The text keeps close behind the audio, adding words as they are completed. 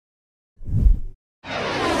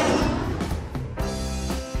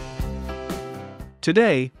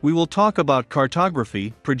Today, we will talk about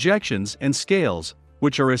cartography, projections, and scales,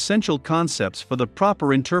 which are essential concepts for the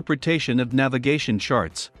proper interpretation of navigation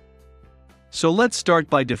charts. So let's start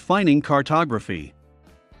by defining cartography.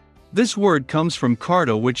 This word comes from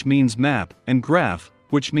carto, which means map, and graph,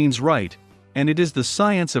 which means write, and it is the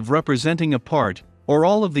science of representing a part, or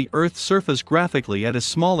all of the Earth's surface graphically at a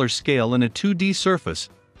smaller scale in a 2D surface,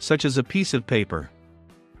 such as a piece of paper.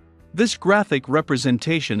 This graphic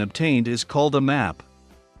representation obtained is called a map.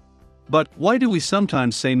 But why do we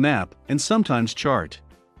sometimes say map and sometimes chart?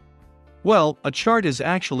 Well, a chart is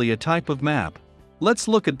actually a type of map. Let's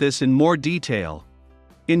look at this in more detail.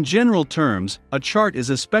 In general terms, a chart is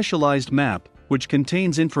a specialized map which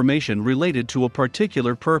contains information related to a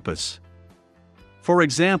particular purpose. For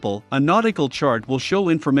example, a nautical chart will show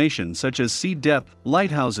information such as sea depth,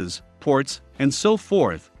 lighthouses, ports, and so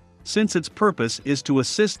forth, since its purpose is to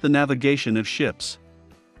assist the navigation of ships.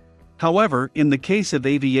 However, in the case of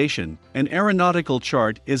aviation, an aeronautical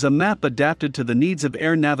chart is a map adapted to the needs of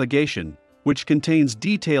air navigation, which contains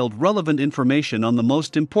detailed relevant information on the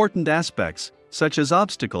most important aspects, such as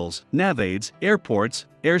obstacles, navaids, airports,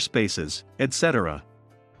 airspaces, etc.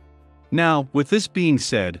 Now, with this being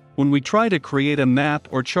said, when we try to create a map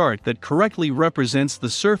or chart that correctly represents the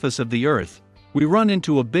surface of the Earth, we run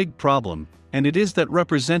into a big problem, and it is that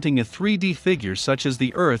representing a 3D figure such as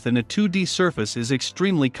the Earth in a 2D surface is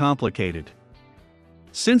extremely complicated.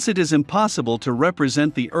 Since it is impossible to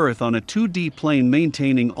represent the Earth on a 2D plane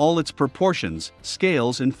maintaining all its proportions,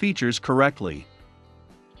 scales, and features correctly.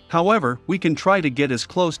 However, we can try to get as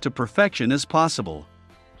close to perfection as possible.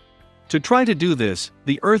 To try to do this,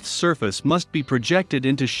 the Earth's surface must be projected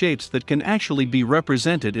into shapes that can actually be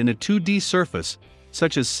represented in a 2D surface,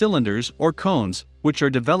 such as cylinders or cones, which are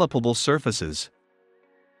developable surfaces.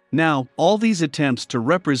 Now, all these attempts to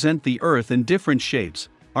represent the Earth in different shapes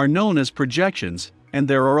are known as projections, and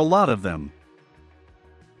there are a lot of them.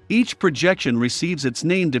 Each projection receives its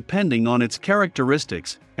name depending on its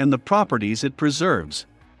characteristics and the properties it preserves.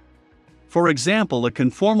 For example, a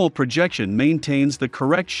conformal projection maintains the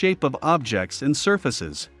correct shape of objects and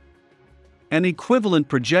surfaces. An equivalent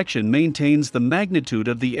projection maintains the magnitude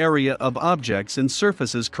of the area of objects and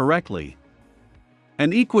surfaces correctly.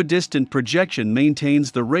 An equidistant projection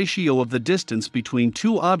maintains the ratio of the distance between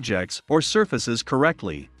two objects or surfaces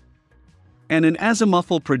correctly. And an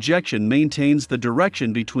azimuthal projection maintains the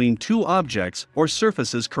direction between two objects or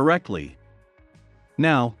surfaces correctly.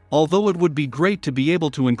 Now, although it would be great to be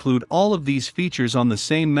able to include all of these features on the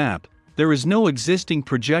same map, there is no existing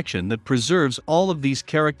projection that preserves all of these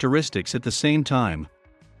characteristics at the same time.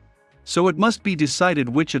 So it must be decided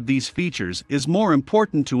which of these features is more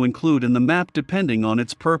important to include in the map depending on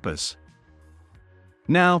its purpose.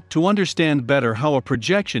 Now, to understand better how a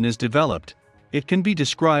projection is developed, it can be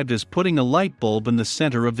described as putting a light bulb in the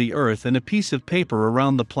center of the Earth and a piece of paper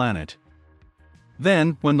around the planet.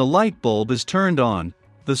 Then, when the light bulb is turned on,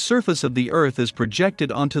 the surface of the Earth is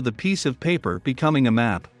projected onto the piece of paper, becoming a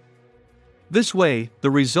map. This way,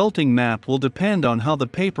 the resulting map will depend on how the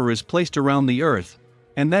paper is placed around the Earth,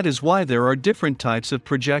 and that is why there are different types of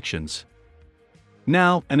projections.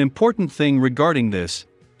 Now, an important thing regarding this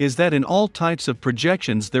is that in all types of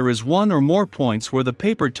projections there is one or more points where the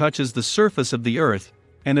paper touches the surface of the Earth,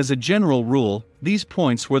 and as a general rule, these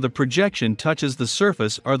points where the projection touches the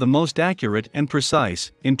surface are the most accurate and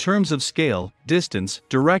precise, in terms of scale, distance,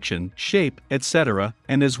 direction, shape, etc.,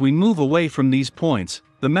 and as we move away from these points,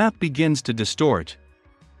 the map begins to distort.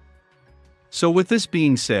 So with this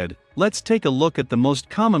being said, let's take a look at the most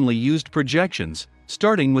commonly used projections,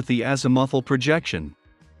 starting with the azimuthal projection.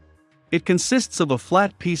 It consists of a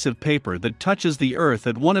flat piece of paper that touches the Earth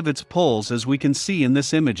at one of its poles, as we can see in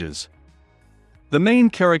this images. The main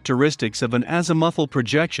characteristics of an azimuthal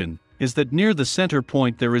projection is that near the center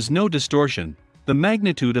point there is no distortion. The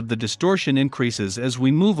magnitude of the distortion increases as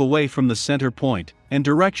we move away from the center point, and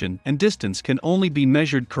direction and distance can only be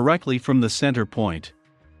measured correctly from the center point.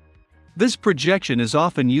 This projection is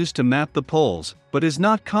often used to map the poles, but is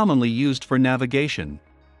not commonly used for navigation.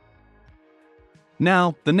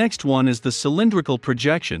 Now, the next one is the cylindrical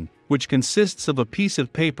projection, which consists of a piece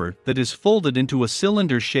of paper that is folded into a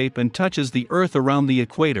cylinder shape and touches the Earth around the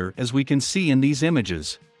equator, as we can see in these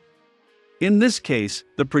images. In this case,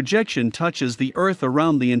 the projection touches the Earth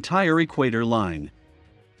around the entire equator line.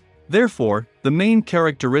 Therefore, the main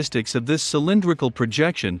characteristics of this cylindrical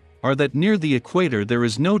projection are that near the equator there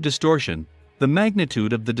is no distortion. The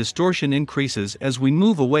magnitude of the distortion increases as we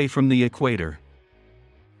move away from the equator.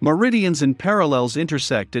 Meridians and parallels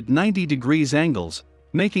intersect at 90 degrees angles,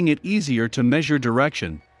 making it easier to measure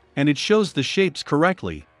direction, and it shows the shapes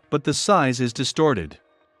correctly, but the size is distorted.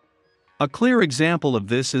 A clear example of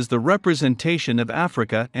this is the representation of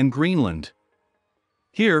Africa and Greenland.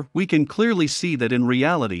 Here, we can clearly see that in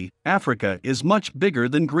reality, Africa is much bigger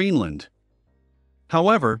than Greenland.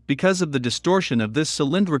 However, because of the distortion of this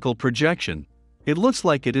cylindrical projection, it looks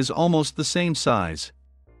like it is almost the same size.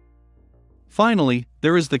 Finally,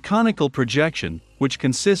 there is the conical projection, which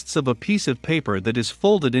consists of a piece of paper that is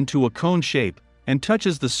folded into a cone shape and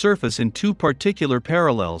touches the surface in two particular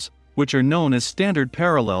parallels, which are known as standard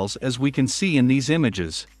parallels, as we can see in these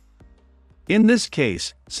images. In this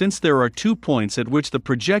case, since there are 2 points at which the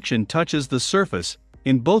projection touches the surface,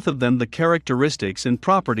 in both of them the characteristics and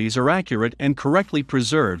properties are accurate and correctly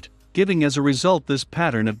preserved, giving as a result this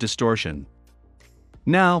pattern of distortion.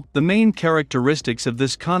 Now, the main characteristics of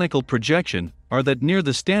this conical projection are that near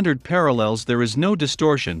the standard parallels there is no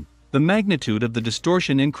distortion. The magnitude of the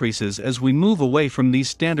distortion increases as we move away from these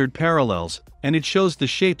standard parallels, and it shows the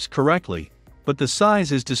shapes correctly, but the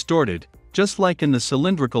size is distorted, just like in the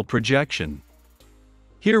cylindrical projection.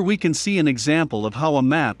 Here we can see an example of how a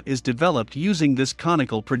map is developed using this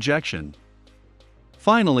conical projection.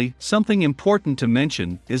 Finally, something important to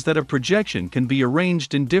mention is that a projection can be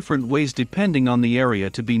arranged in different ways depending on the area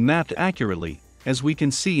to be mapped accurately, as we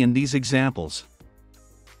can see in these examples.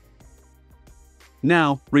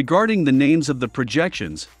 Now, regarding the names of the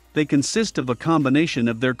projections, they consist of a combination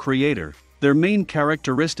of their creator, their main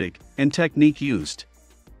characteristic, and technique used.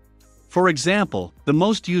 For example, the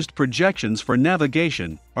most used projections for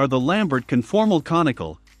navigation are the Lambert conformal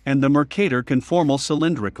conical and the Mercator conformal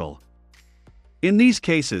cylindrical. In these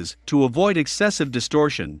cases, to avoid excessive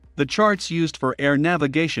distortion, the charts used for air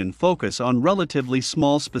navigation focus on relatively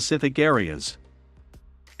small specific areas.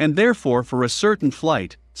 And therefore, for a certain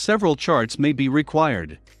flight, several charts may be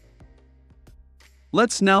required.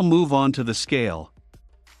 Let's now move on to the scale.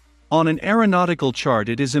 On an aeronautical chart,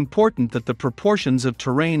 it is important that the proportions of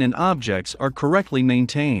terrain and objects are correctly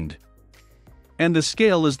maintained. And the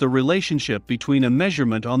scale is the relationship between a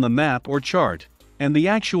measurement on the map or chart and the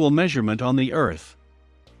actual measurement on the Earth.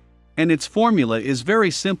 And its formula is very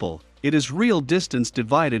simple: it is real distance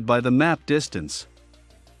divided by the map distance.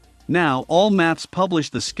 Now, all maps publish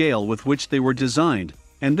the scale with which they were designed,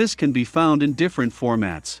 and this can be found in different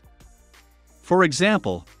formats. For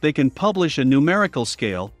example, they can publish a numerical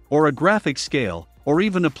scale, or a graphic scale, or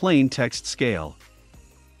even a plain text scale.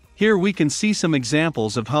 Here we can see some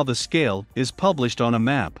examples of how the scale is published on a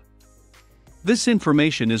map. This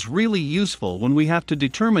information is really useful when we have to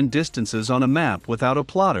determine distances on a map without a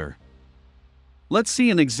plotter. Let's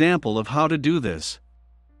see an example of how to do this.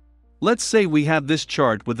 Let's say we have this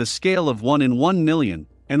chart with a scale of 1 in 1 million,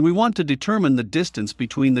 and we want to determine the distance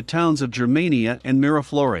between the towns of Germania and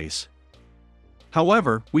Miraflores.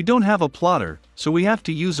 However, we don't have a plotter, so we have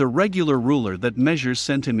to use a regular ruler that measures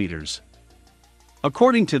centimeters.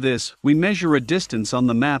 According to this, we measure a distance on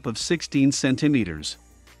the map of 16 centimeters.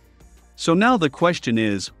 So now the question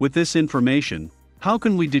is, with this information, how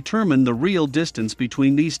can we determine the real distance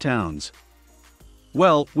between these towns?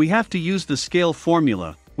 Well, we have to use the scale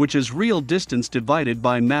formula, which is real distance divided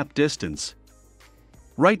by map distance.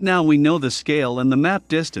 Right now we know the scale and the map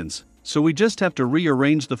distance, so we just have to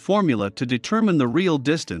rearrange the formula to determine the real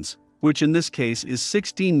distance, which in this case is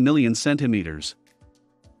 16 million centimeters.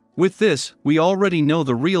 With this, we already know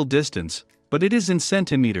the real distance, but it is in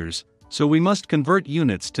centimeters, so we must convert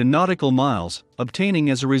units to nautical miles, obtaining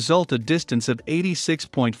as a result a distance of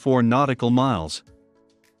 86.4 nautical miles.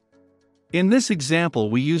 In this example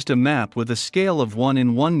we used a map with a scale of 1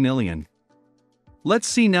 in 1 million. Let's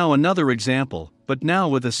see now another example, but now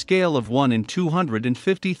with a scale of 1 in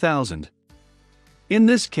 250,000. In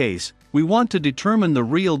this case, we want to determine the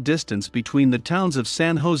real distance between the towns of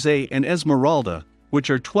San Jose and Esmeralda, which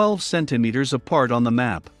are 12 centimeters apart on the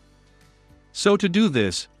map. So to do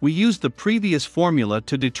this, we use the previous formula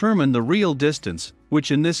to determine the real distance,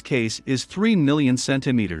 which in this case is 3 million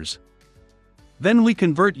centimeters. Then we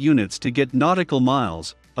convert units to get nautical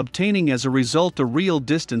miles, obtaining as a result a real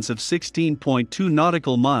distance of 16.2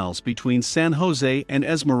 nautical miles between San Jose and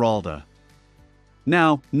Esmeralda.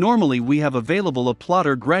 Now, normally we have available a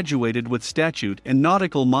plotter graduated with statute and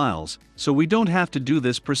nautical miles, so we don't have to do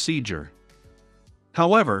this procedure.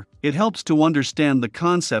 However, it helps to understand the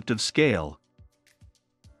concept of scale.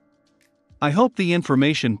 I hope the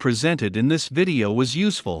information presented in this video was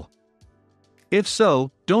useful. If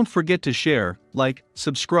so, don't forget to share, like,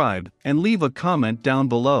 subscribe, and leave a comment down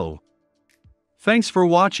below. Thanks for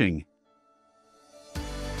watching.